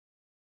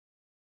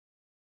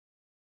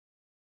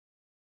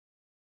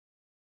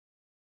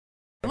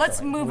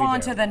let's move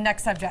on to the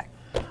next subject.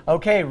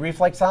 Okay,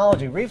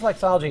 reflexology.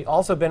 Reflexology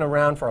also been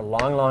around for a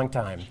long, long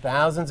time.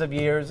 Thousands of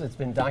years. It's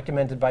been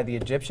documented by the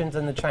Egyptians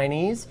and the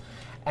Chinese.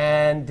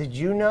 And did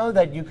you know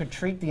that you could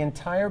treat the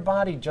entire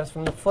body just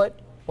from the foot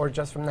or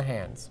just from the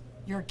hands?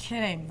 You're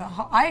kidding.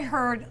 I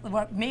heard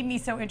what made me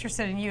so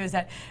interested in you is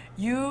that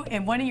you,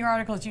 in one of your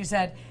articles, you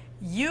said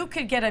you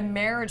could get a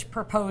marriage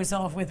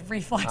proposal with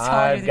reflexology.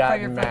 I've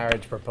gotten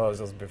marriage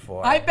proposals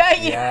before. I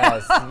bet you.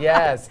 Yes,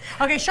 yes.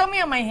 Okay, show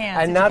me on my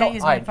hands. And not can't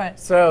use my foot.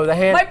 So the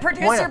hand. My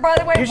producer, by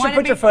the way, you should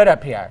put your foot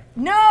up here.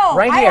 No,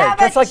 right here, I have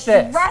just like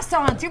this. Rest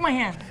on. Do my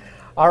hand.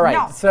 All right.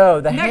 No.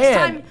 So the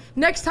hand.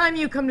 Next time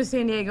you come to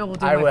San Diego, we'll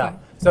do I my will. foot.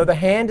 So the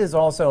hand is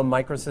also a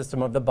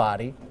microsystem of the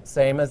body,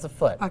 same as the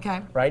foot.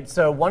 Okay. Right?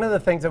 So one of the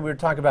things that we were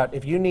talking about,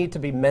 if you need to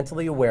be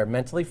mentally aware,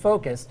 mentally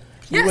focused,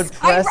 you yes, would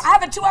press. I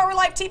have a 2-hour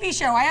live TV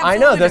show. I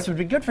know, this would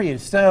be good for you.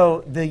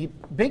 So the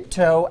big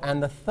toe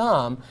and the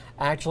thumb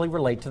actually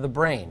relate to the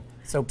brain.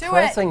 So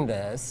pressing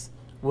this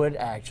would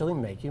actually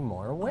make you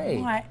more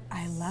awake. Oh,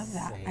 I love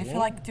that. See? I feel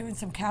like doing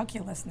some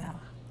calculus now.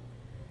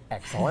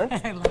 Excellent.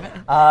 I love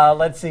it.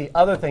 Let's see,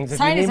 other things. If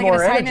Sinus, you need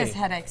more energy. sinus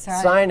headaches,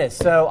 right? Sinus.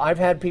 So I've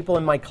had people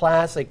in my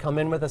class, they come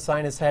in with a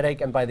sinus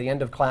headache, and by the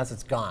end of class,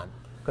 it's gone.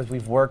 Because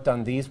we've worked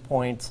on these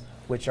points,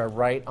 which are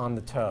right on the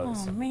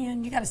toes. Oh,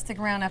 man, you got to stick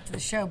around after the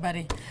show,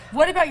 buddy.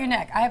 What about your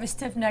neck? I have a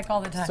stiff neck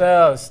all the time.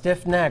 So,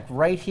 stiff neck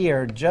right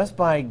here, just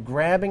by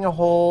grabbing a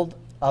hold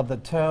of the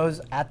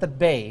toes at the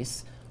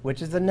base,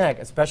 which is the neck,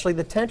 especially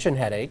the tension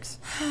headaches,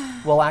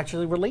 will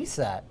actually release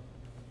that.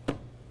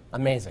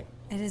 Amazing.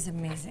 It is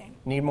amazing.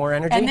 Need more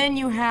energy? And then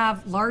you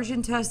have large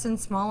intestine,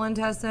 small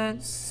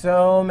intestine.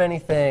 So many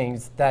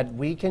things that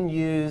we can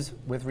use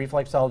with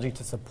reflexology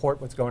to support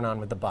what's going on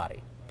with the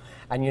body.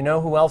 And you know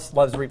who else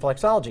loves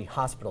reflexology?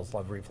 Hospitals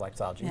love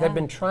reflexology. Yeah. They've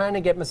been trying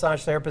to get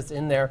massage therapists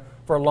in there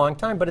for a long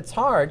time, but it's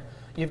hard.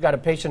 You've got a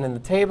patient in the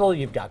table,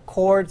 you've got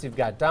cords, you've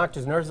got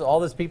doctors, nurses, all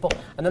these people,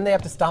 and then they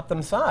have to stop the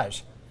massage.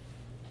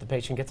 The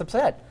patient gets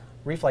upset.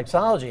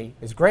 Reflexology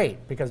is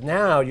great because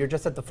now you're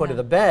just at the foot of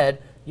the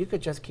bed. You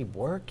could just keep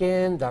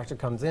working. Doctor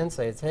comes in,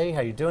 says, hey, how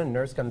you doing?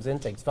 Nurse comes in,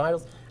 takes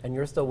vitals, and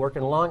you're still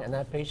working along, and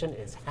that patient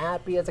is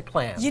happy as a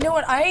clam. You know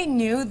what? I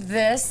knew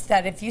this,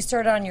 that if you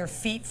start on your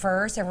feet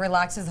first and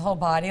relaxes the whole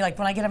body, like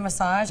when I get a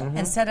massage,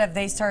 instead of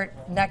they start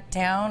neck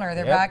down or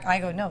their back, I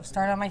go, no,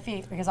 start on my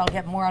feet because I'll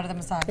get more out of the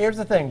massage. Here's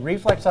the thing.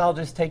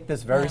 Reflexologists take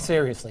this very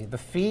seriously. The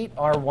feet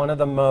are one of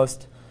the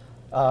most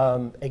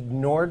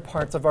ignored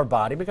parts of our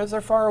body because they're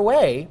far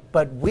away,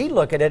 but we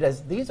look at it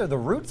as these are the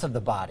roots of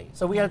the body,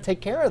 so we got to take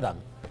care of them.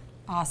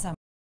 Awesome.